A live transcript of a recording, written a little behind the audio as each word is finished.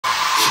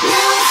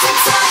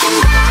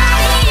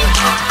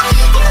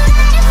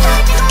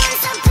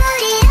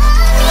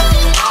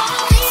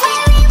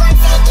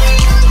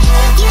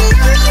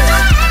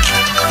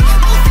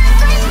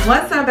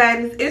up,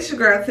 baddies? It's your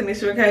girl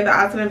Tanisha, okay, the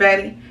ultimate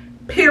baddie,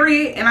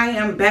 period. And I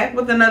am back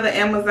with another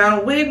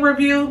Amazon wig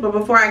review. But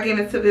before I get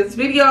into this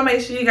video,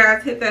 make sure you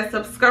guys hit that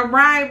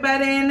subscribe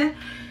button,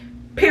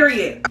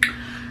 period.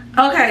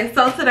 Okay,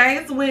 so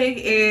today's wig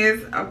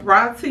is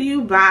brought to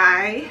you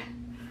by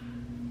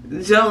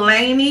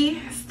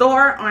Jelani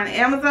store on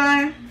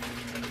Amazon.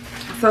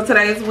 So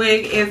today's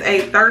wig is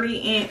a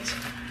 30-inch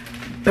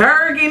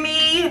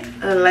burgundy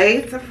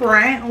lace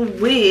front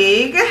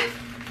wig,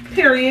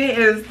 period. It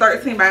is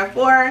 13 by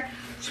 4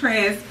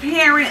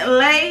 transparent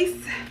lace.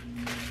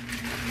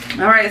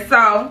 Alright,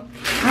 so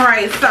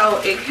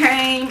it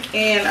came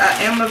in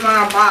an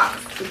Amazon box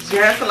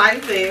just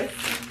like this.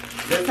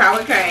 That's how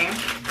it came.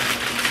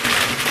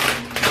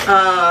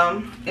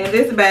 In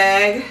this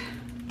bag.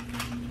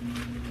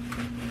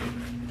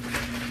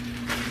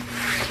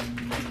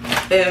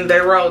 And they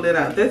rolled it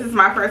up. This is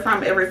my first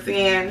time ever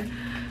seeing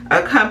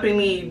a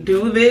company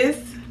do this.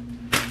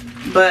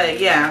 But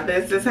yeah,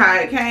 this is how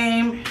it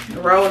came.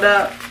 Rolled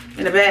up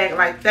in a bag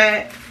like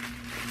that.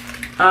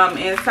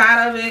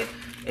 Inside of it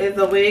is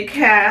a wig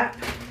cap,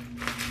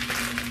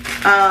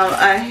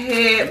 a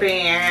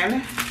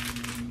headband,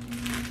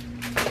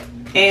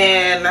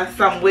 and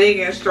some wig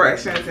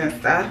instructions and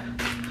stuff.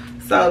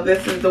 So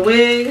this is the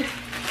wig,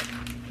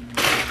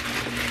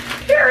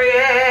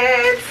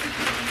 period.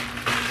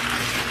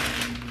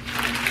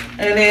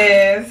 It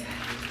is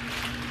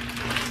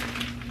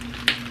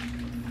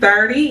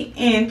 30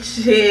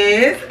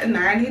 inches,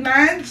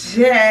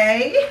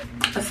 99J.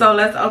 So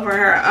let's open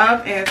her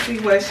up and see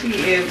what she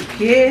is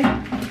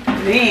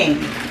getting.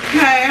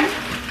 Okay.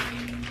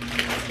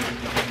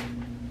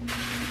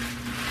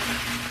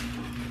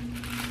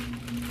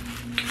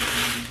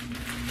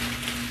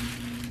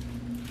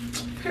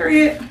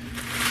 Period.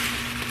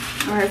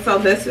 Alright, so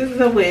this is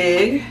the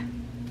wig.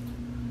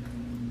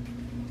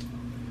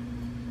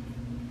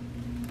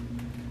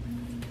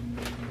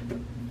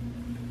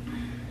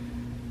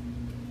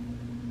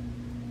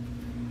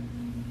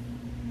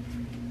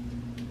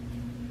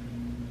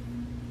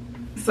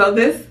 So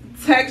this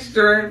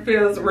texture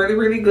feels really,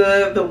 really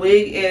good. The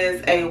wig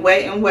is a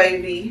wet and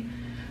wavy.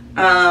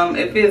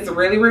 It feels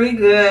really, really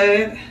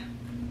good.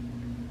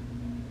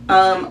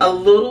 A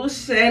little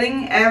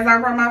shedding as I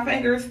run my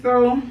fingers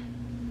through.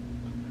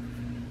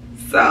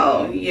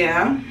 So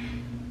yeah.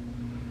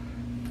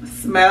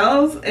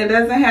 Smells. It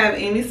doesn't have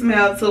any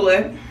smell to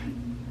it.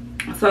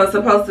 So it's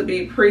supposed to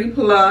be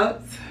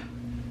pre-plucked.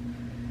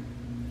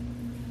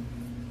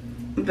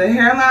 The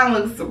hairline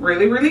looks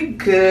really, really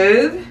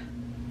good.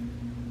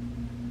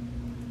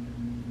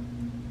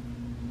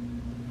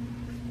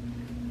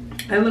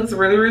 It looks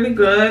really, really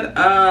good.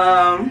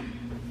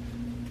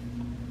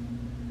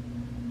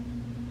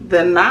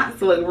 The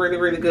knots look really,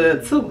 really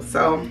good too.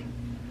 So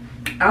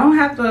I don't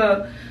have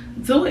to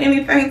do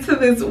anything to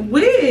this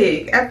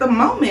wig at the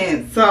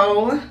moment.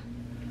 So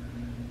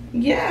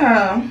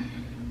yeah,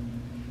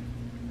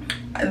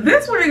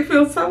 this wig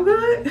feels so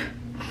good.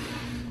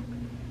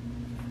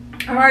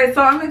 All right,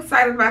 so I'm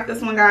excited about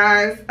this one,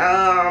 guys.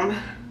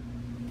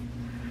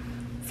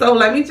 So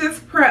let me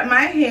just prep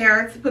my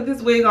hair to put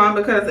this wig on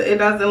because it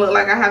doesn't look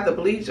like I have to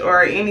bleach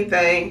or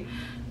anything,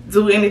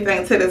 do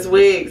anything to this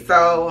wig.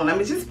 So let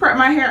me just prep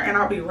my hair and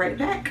I'll be right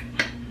back.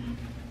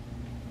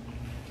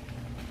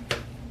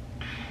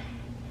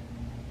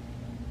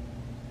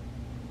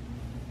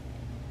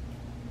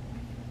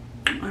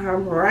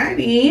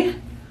 Alrighty.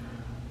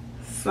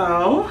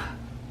 So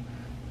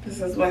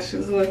this is what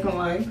she's looking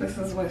like. This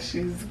is what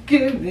she's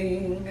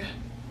giving.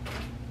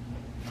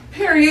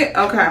 Period.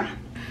 Okay.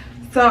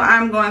 So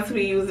I'm going to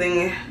be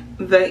using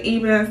the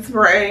Even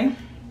spray.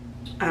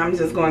 I'm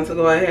just going to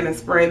go ahead and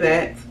spray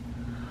that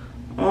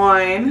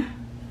on.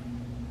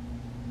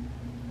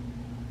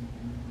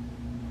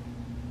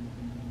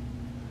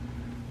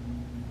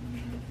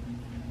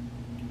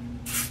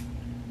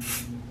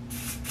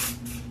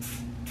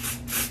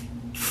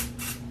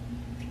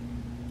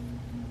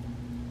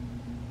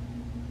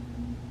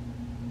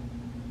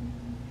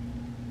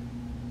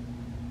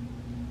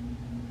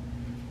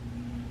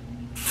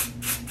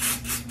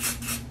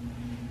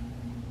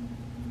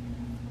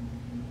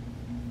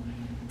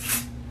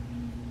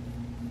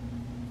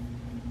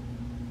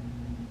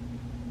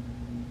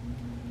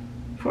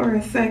 For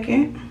a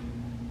second,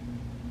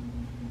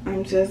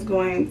 I'm just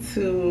going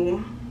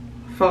to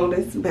fold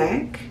this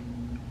back.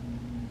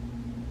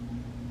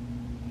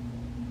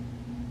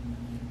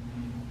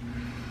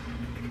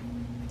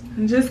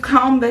 And just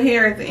comb the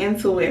hairs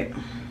into it.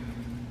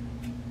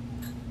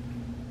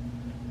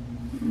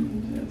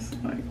 And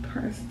just like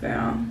press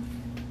down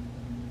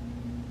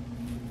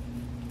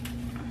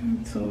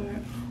into it.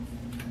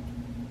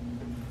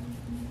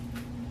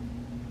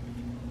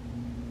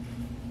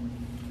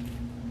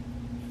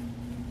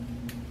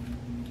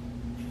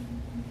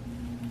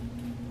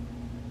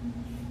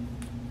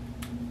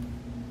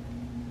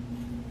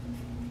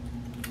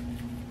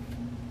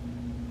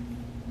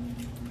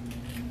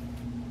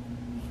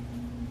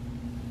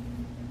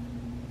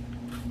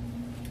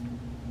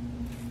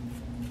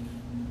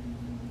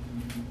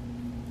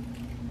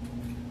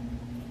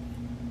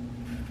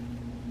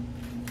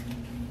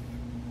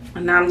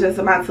 And now I'm just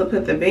about to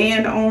put the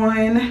band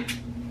on.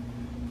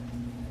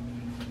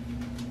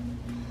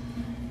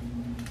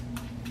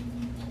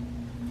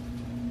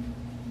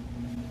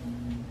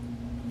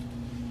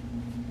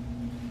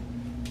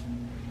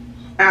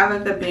 Now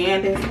that the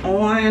band is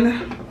on,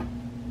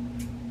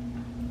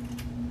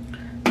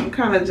 I'm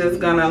kind of just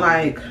gonna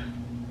like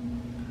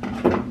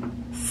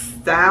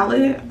style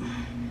it.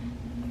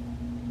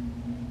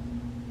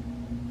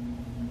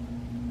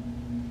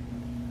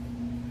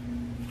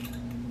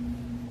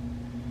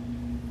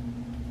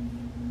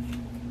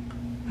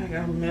 Like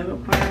a middle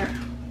part.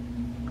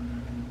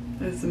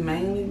 That's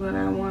mainly what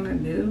I want to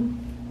do.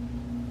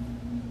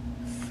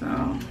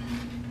 So.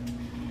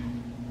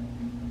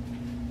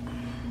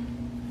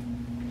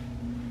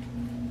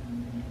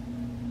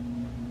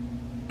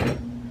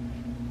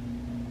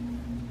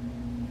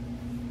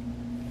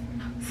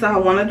 So I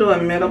want to do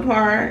a middle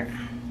part.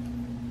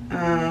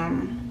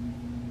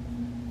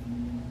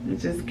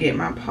 Just get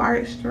my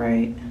part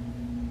straight.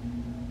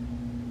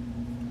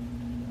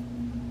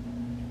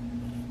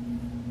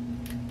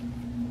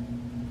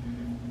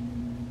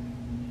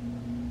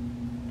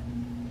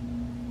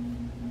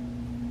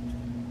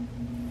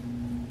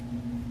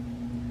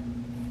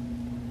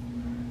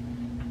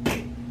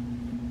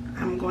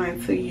 I'm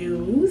going to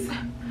use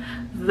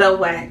the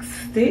wax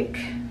stick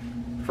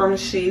from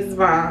She's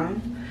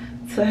Bomb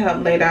to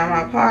help lay down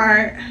my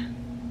part.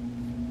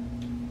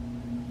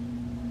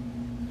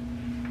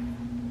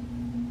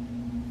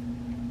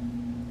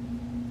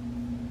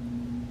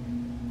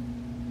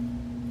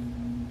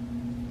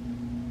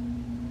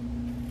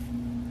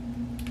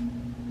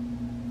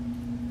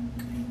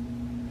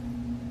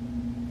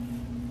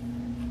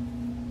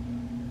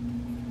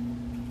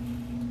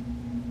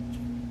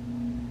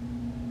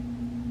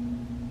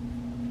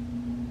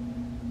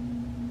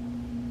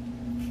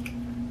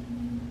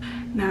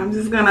 Now I'm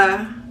just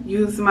gonna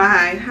use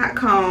my hot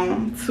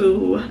comb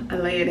to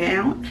lay it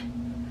down.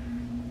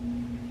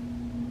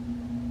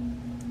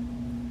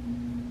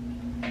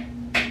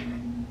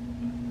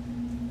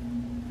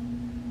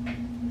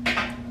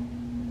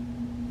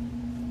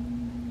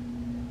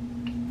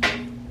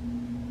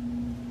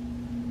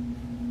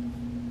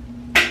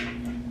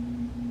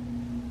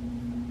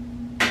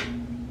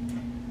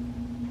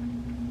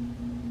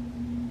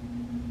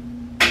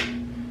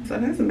 So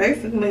that's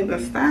basically the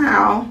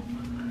style,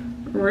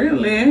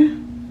 really.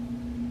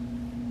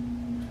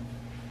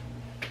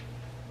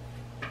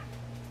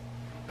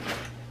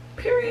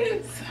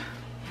 Periods.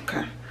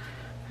 Okay.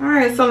 All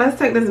right, so let's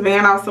take this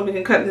band off so we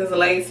can cut this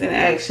lace and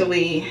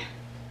actually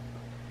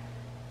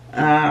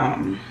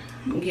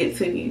get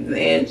to these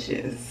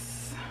edges.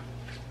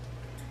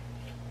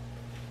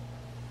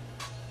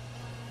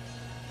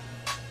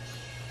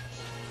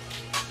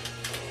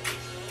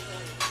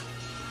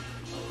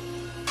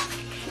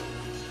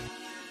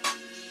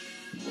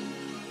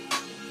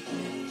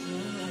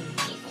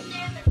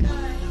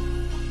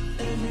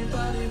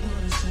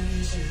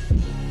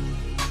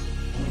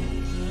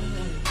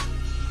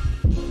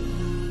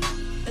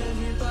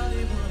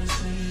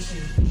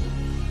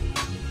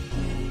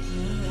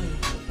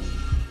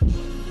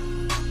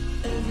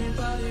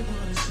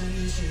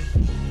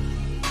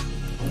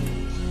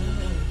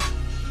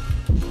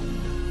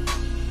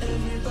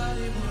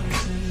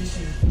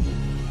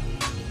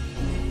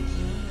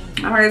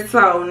 Alright,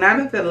 so now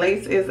that the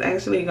lace is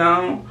actually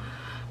gone,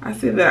 I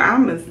see that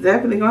I'm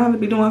definitely going to have to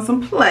be doing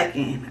some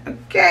plucking.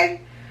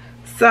 Okay,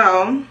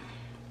 so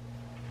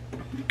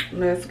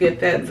let's get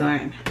that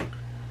done.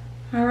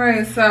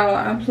 Alright, so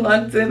I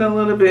plucked it a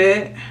little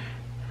bit.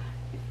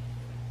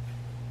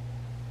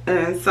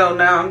 And so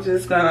now I'm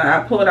just going to, I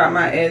pulled out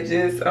my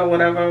edges or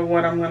whatever,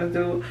 what I'm going to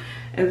do.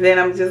 And then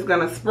I'm just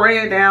going to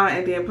spray it down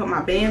and then put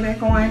my band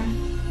back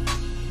on.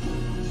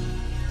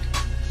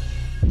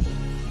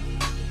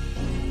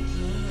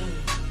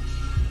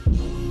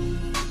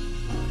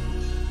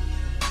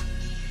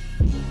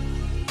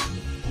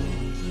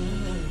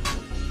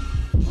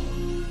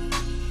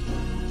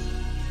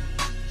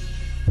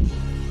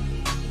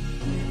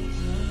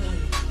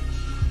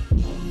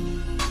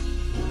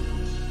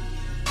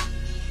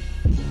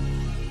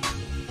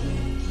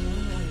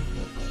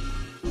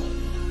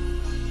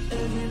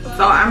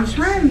 So I'm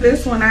trying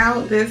this one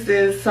out. This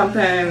is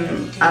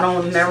something I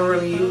don't never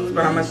really use,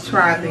 but I'm gonna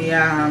try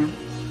the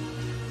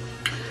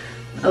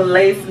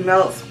lace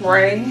melt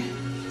spray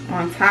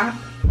on top.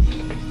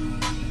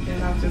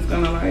 And I'm just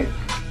gonna like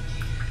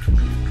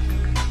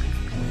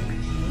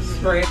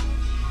spray.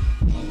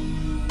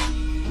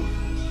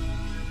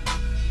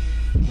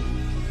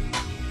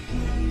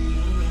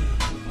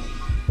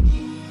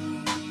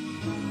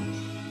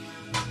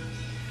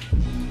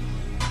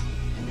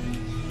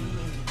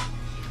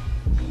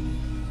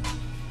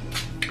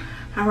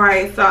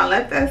 Alright, so I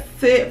let that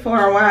sit for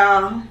a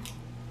while.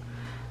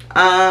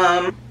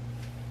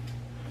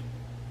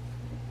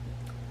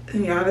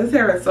 Yeah, this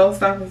hair is so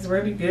soft, it's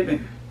really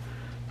giving.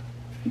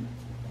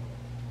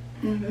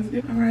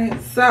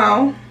 Alright,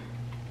 so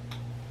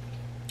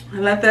I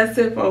let that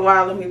sit for a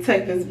while. Let me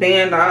take this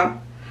band off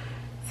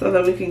so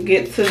that we can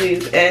get to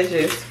these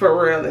edges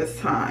for real this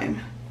time.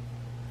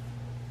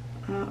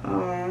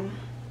 Uh-oh.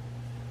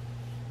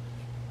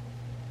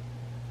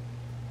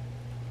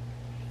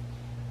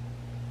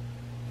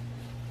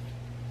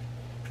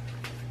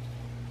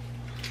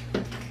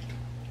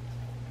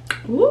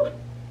 Ooh.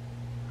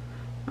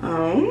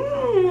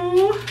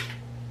 Oh,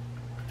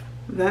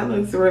 that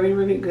looks really,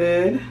 really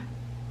good.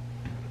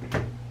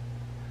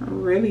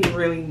 Really,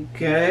 really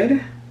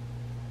good.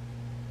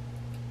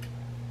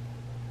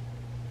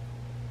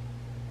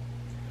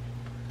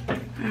 All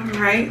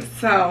right,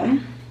 so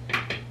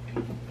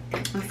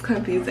let's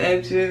cut these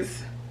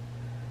edges.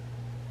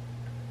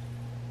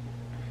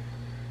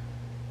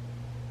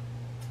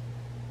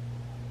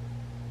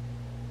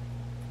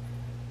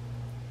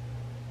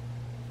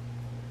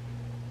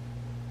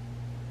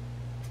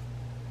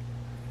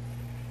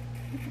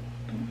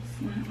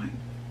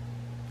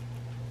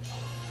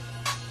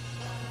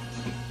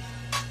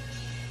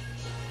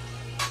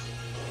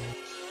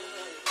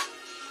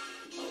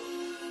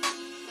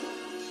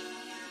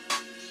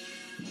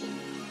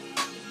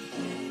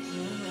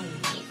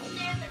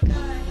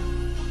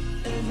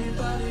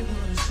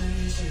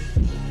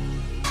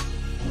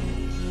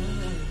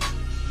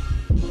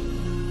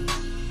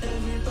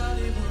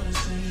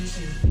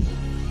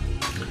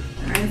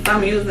 Alright, so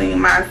I'm using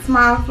my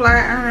small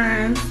flat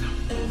irons.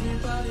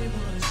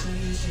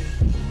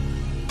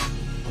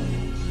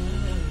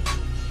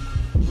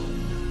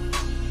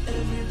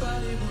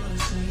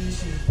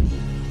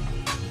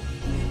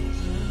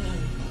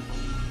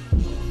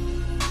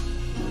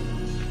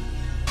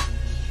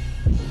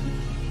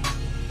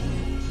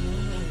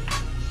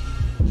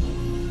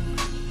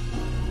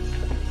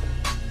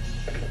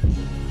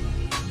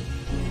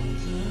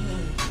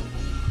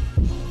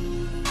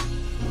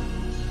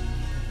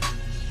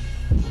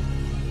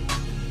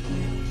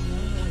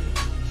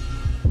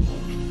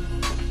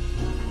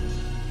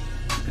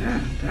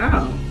 That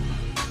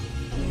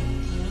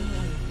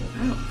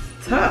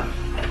was tough.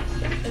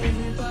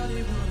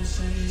 Everybody wanna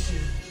say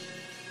shit.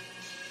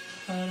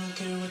 I don't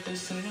care what they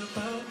say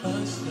about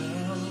us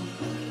now.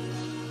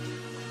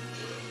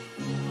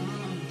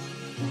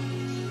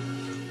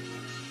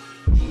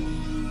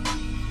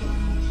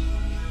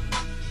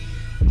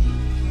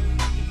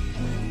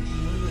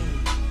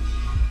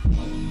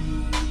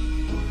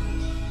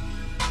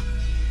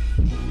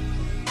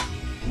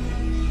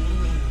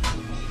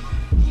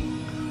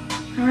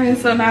 Alright,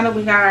 so now that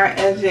we got our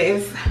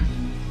edges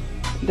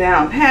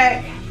down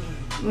pat,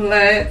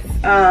 let's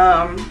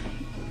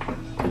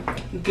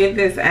get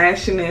this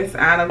ashiness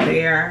out of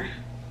there.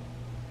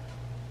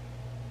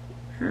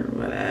 Or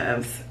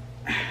whatever.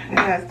 It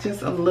has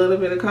just a little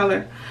bit of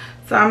color.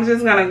 So I'm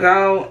just gonna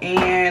go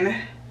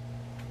and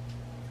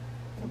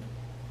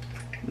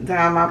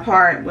dye my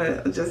part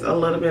with just a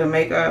little bit of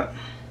makeup.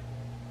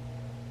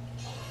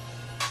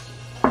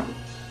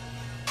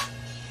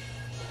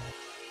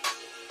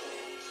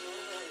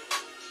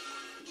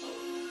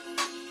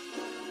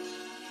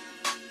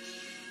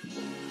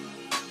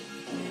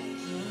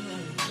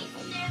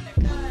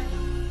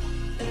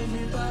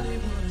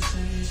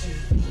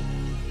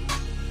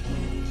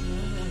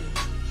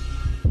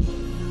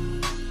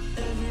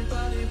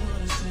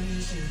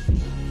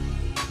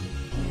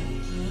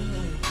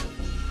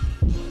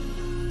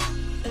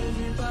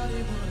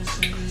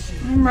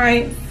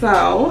 Alright,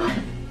 so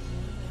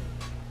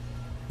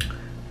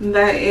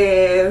that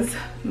is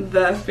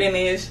the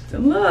finished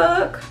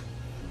look.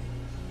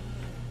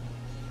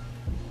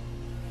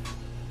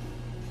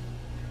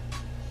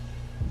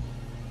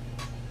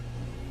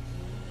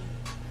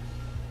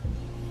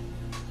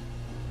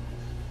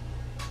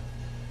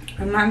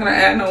 I'm not gonna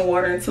add no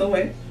water to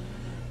it.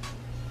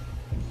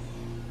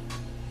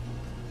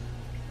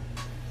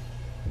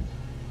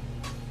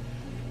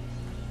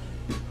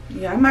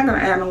 Yeah, I'm not gonna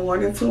add no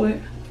water to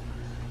it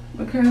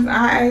because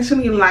I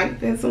actually like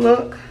this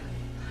look.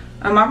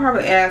 I'll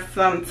probably add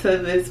some to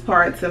this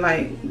part to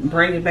like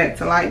bring it back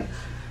to life,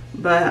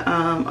 but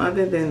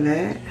other than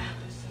that,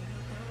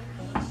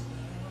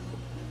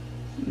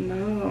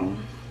 no,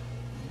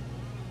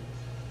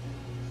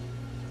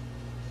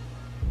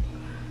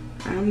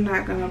 I'm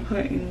not gonna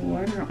put any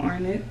water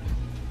on it.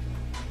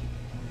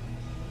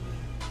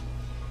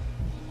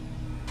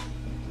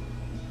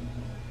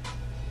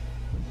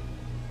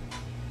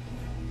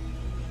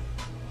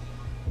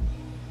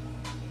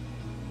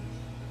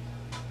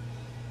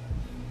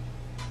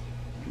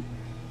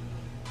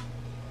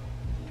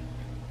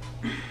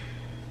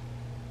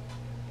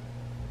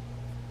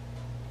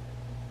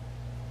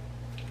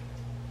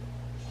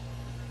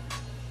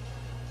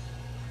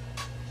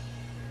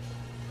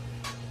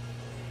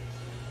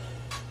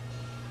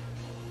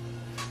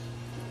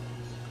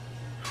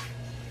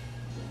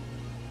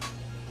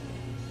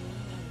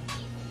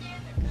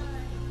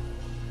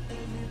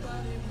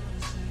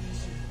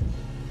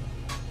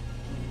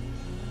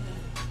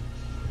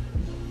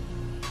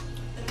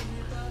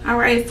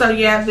 Alright, so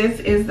yeah,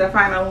 this is the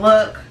final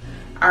look.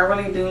 I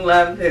really do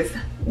love this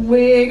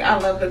wig. I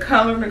love the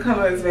color. The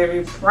color is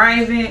very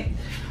private.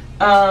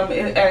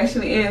 It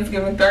actually is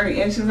giving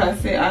 30 inches.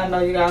 I know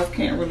you guys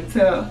can't really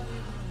tell,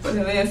 but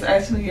it is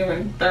actually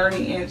giving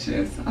 30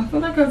 inches. I feel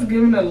like I was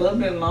giving a little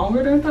bit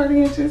longer than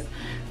 30 inches,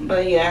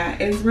 but yeah,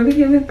 it's really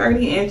giving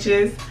 30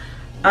 inches.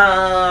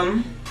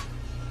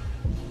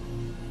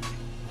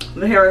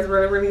 The hair is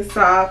really, really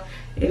soft.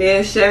 It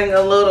is shedding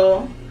a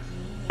little.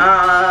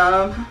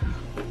 Other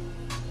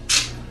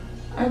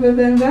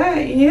than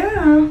that,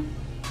 yeah,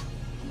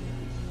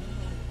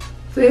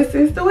 this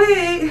is the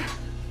wig,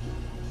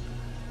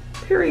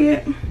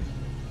 period.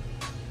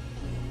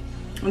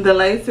 The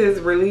lace is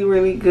really,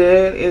 really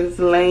good. It's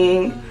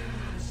laying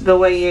the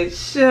way it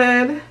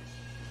should.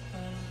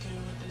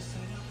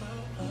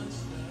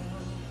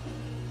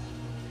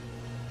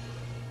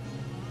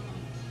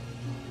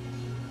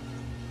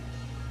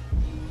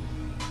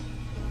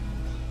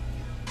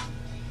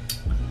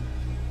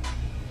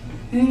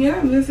 And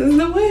yeah, this is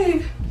the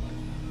wig.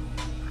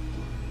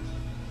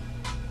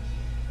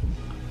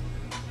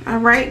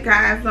 Alright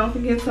guys, don't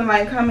forget to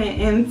like, comment,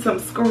 and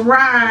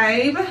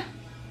subscribe.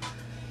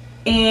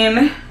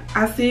 And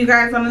I'll see you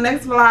guys on the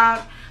next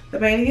vlog. The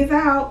baddie is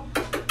out.